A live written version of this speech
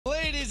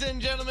Ladies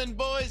and gentlemen,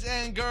 boys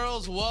and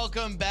girls,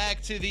 welcome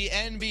back to the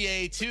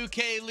NBA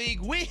 2K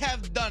League. We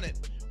have done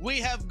it. We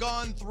have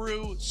gone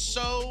through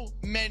so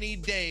many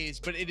days,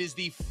 but it is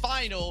the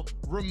final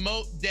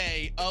remote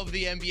day of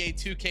the NBA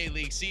 2K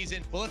League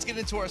season. Well, let's get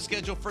into our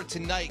schedule for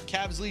tonight.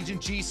 Cavs Legion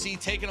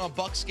GC taking on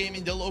Bucks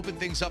Gaming. They'll open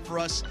things up for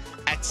us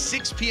at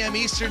 6 p.m.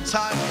 Eastern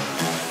time.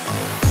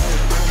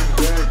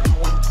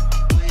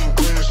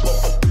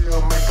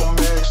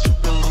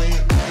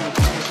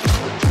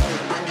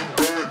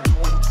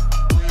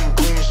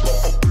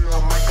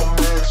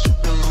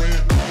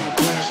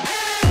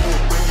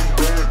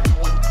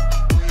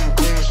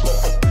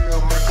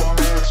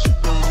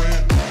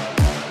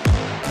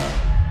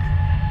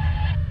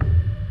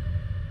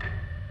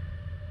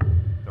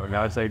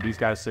 I would say these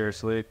guys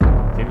seriously.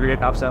 If we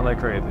get upset like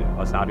crazy,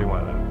 let's not be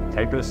one of them.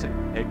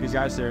 Take these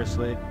guys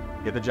seriously,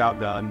 get the job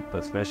done,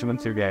 let's finish them in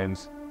 2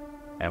 games,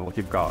 and we'll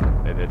keep going.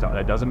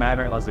 It doesn't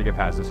matter unless they get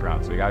past this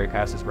round. So we gotta get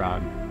past this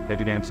round, take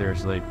the game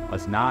seriously.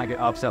 Let's not get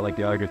upset like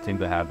the other good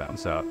teams that have them.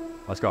 So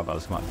let's go about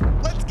this month.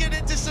 Let's get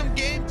into some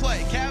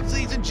gameplay. Cavs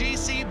Legion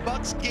GC,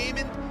 Bucks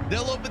Gaming.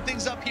 They'll open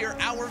things up here.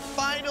 Our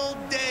final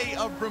day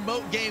of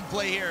remote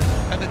gameplay here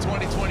at the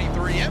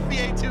 2023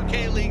 NBA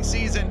 2K League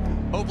season.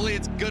 Hopefully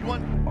it's a good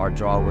one. Our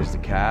draw was the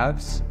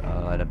Cavs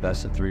at a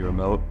best-of-3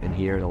 remote in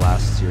here, the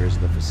last series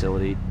of the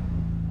facility.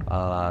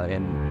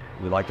 And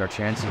we liked our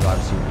chances.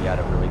 Obviously, we had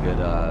a really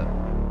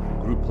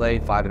good group play,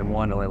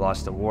 5-1, only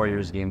lost the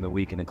Warriors game of the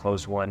week in a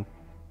close one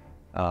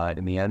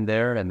in the end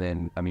there. And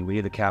then, I mean, we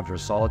knew the Cavs were a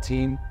solid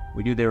team.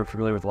 We knew they were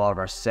familiar with a lot of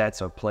our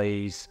sets, our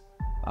plays,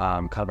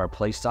 kind of our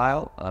play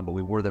style, but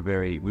we were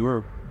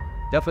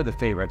definitely the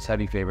favorites,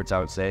 heavy favorites, I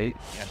would say.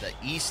 At the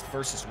East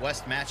versus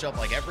West matchup,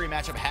 like every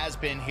matchup has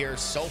been here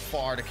so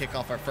far to kick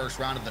off our first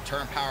round of the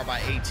turn, powered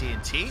by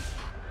AT&T,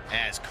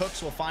 as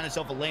Cooks will find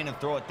himself a lane and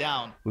throw it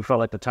down. We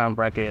felt like the turn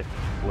bracket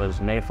was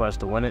made for us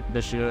to win it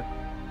this year.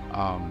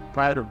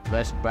 Probably the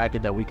best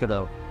bracket that we could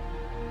have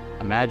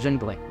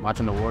imagined, like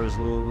watching the Warriors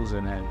lose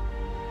and then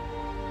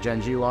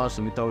Gen G lost,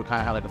 and we thought we kind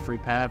of had like a free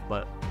path,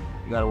 but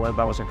you got to worry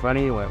about what's in front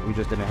of you, and we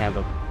just didn't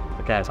handle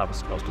the Cavs how we're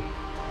supposed to.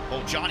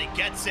 Oh, Johnny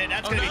gets it.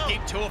 That's going to be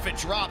deep too if it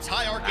drops.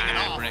 High arcing it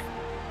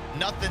off.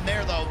 Nothing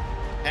there, though.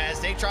 As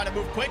they try to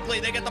move quickly,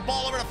 they get the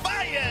ball over to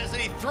Fayez,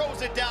 and he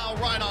throws it down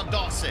right on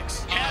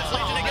Dawsix. Cavs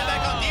Legion to get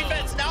back on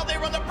defense. Now they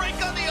run the break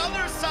on the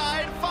other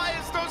side.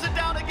 Fayez throws it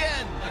down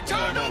again.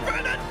 Turnover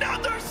and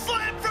another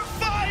slam from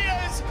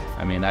Fayez.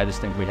 I mean, I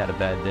just think we had a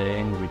bad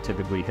day. We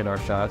typically hit our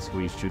shots.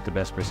 We shoot the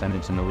best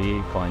percentage in the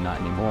league, probably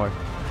not anymore.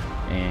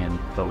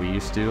 But we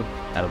used to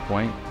at a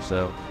point,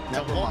 so. It's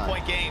a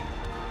 1-point game.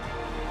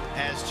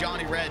 As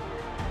Johnny Red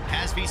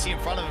has VC in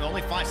front of him,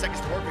 only 5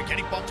 seconds to work with,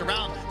 getting bumped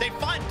around. They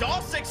find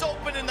Dawsix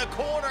open in the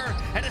corner,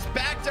 and his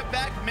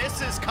back-to-back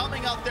misses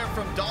coming out there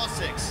from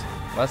Dawsix.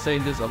 I say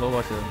just a whole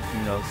bunch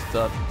of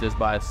stuff just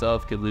by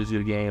itself could lose you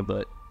the game,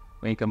 but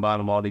when you combine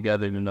them all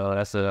together,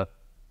 that's a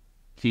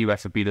key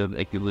recipe to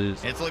make you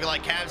lose. It's looking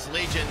like Cavs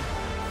Legion,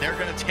 they're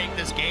going to take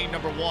this game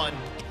number 1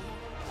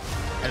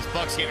 as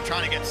Bucks game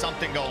trying to get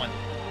something going.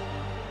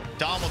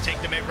 Dom will take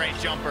the mid-range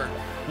jumper.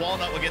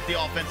 Walnut will get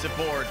the offensive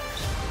board.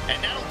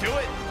 And that'll do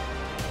it.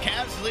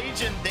 Cavs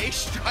Legion, they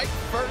strike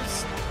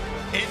first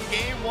in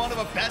game 1 of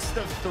a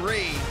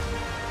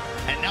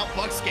best-of-3. And now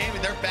Bucks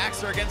Gaming, their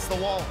backs are against the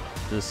wall.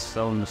 Just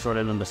selling the short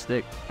end of the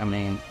stick. I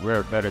mean,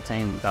 we're a better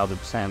team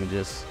 1,000%.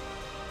 Just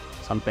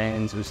some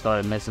things, we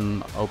started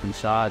missing open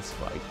shots.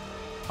 Like,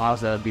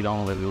 honestly, that'd be the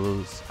only way we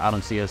lose. I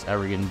don't see us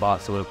ever getting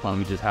boxed to a point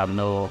we just have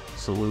no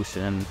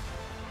solution.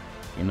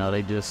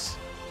 They just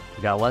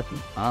got lucky,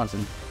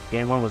 honestly.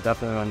 Game 1 was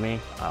definitely on me.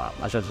 I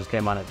should have just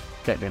came on and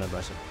kept being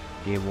aggressive.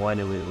 Game 1,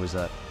 it was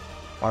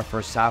our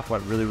first half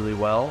went really, really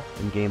well.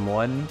 In game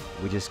 1,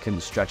 we just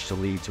couldn't stretch the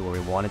lead to where we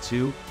wanted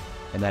to,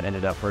 and that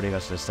ended up hurting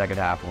us in the second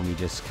half when we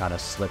just kind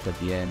of slipped at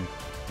the end.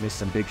 Missed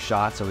some big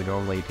shots that we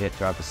normally hit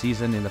throughout the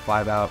season in the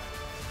 5-out,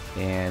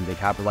 and they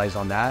capitalized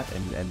on that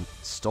and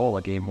stole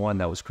a game 1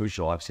 that was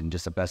crucial. Obviously, in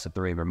just a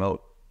best-of-3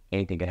 remote,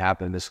 anything could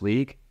happen in this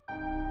league.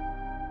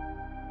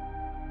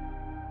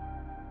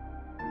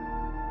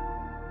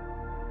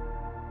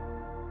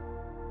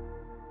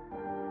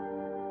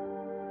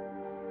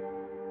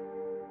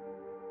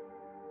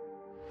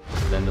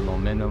 Then the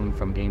momentum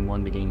from game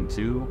 1 to game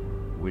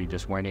 2, we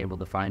just weren't able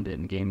to find it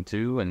in game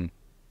 2, and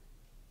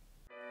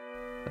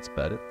that's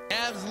about it.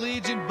 Cavs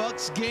Legion,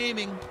 Bucks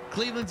Gaming.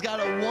 Cleveland's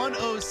got a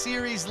 1-0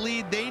 series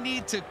lead. They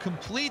need to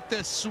complete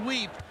the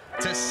sweep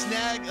to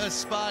snag a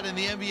spot in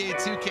the NBA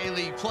 2K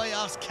League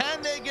playoffs.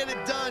 Can they get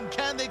it done?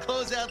 Can they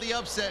close out the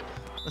upset?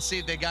 Let's see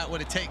if they got what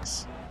it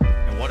takes.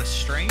 And what a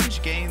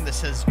strange game this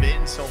has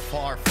been so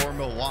far for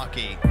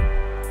Milwaukee.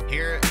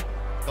 Here,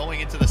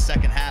 going into the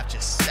second half,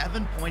 just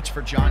 7 points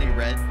for Johnny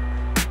Red.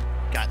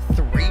 Got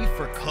 3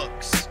 for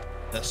Cooks.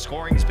 The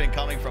scoring's been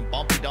coming from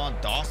Bumpy Don,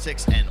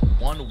 Dawsix, and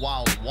One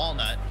Wild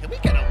Walnut. Can we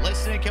get a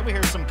listening? Can we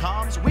hear some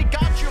comms? We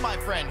got you, my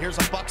friend. Here's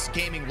a Bucks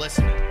Gaming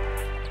listening.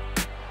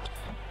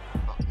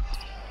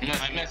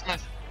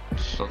 Nice.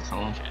 So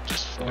calm.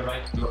 Just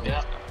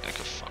yeah.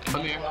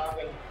 Come here.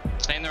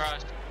 Stay in their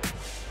eyes.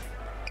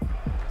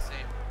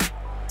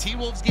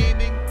 T-Wolves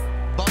Gaming,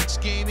 Bucks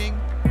Gaming,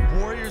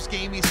 Warriors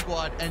Gaming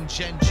Squad, and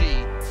Gen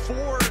G.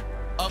 4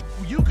 of,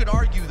 you could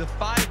argue, the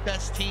 5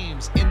 best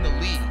teams in the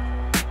league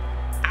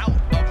out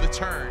of the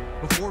turn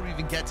before we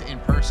even get to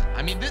in-person.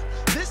 I mean,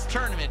 this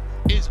tournament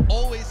is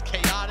always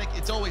chaotic.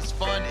 It's always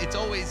fun. It's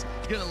always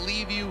going to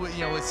leave you,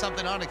 with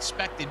something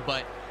unexpected,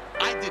 but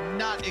I did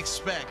not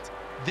expect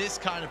this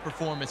kind of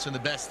performance from the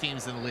best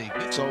teams in the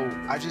league. So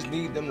I just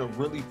need them to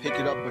really pick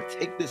it up, but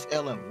take this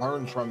L and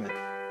learn from it.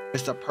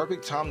 It's the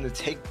perfect time to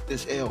take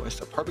this L. It's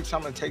the perfect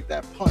time to take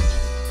that punch.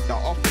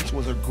 Y'all offense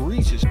was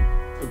egregious.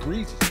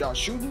 Y'all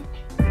shooting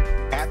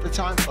at the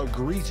time,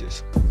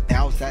 egregious.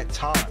 Now's that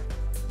time.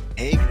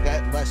 Take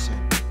that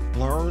lesson,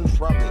 learn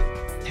from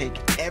it, take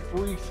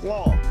every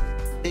flaw,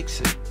 fix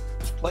it.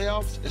 This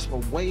playoffs is for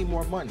way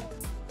more money.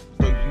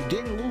 So you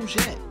didn't lose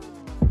yet.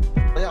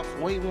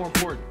 Playoffs way more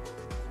important.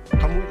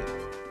 Come with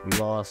it. We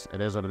lost.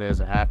 It is what it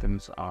is. It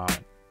happens.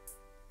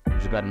 We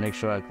just got to make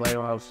sure at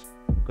playoffs,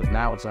 because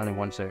now it's only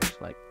one series.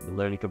 Like, we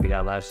literally could be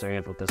our last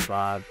series with this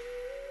 5.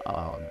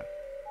 So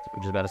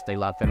we just got to stay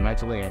locked in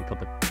mentally and put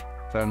the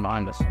turn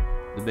behind us.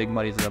 The big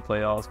money's in the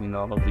playoffs,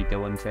 hopefully get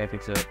one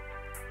championship.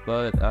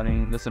 But, I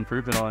mean, this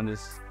improvement on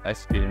this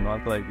executing.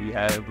 I feel like we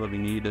have what we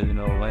need to,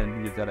 win.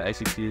 We just got to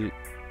execute.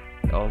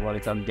 When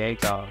it comes to game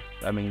time.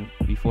 I mean,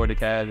 before the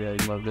CAD,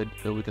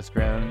 good with the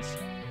scrums.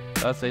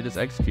 I'd say just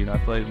execute. I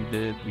feel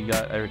like we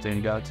got everything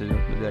we got to.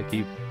 We got to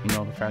keep,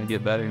 trying to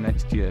get better and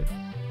execute.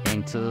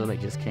 Game 2, they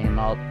just came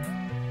out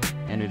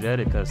and they did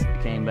it because they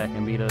came back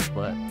and beat us.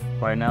 But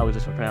right now, we're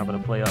just preparing for the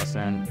playoffs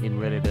and getting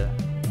ready to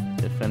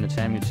defend the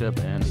championship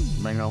and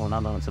bring on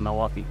another one to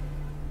Milwaukee.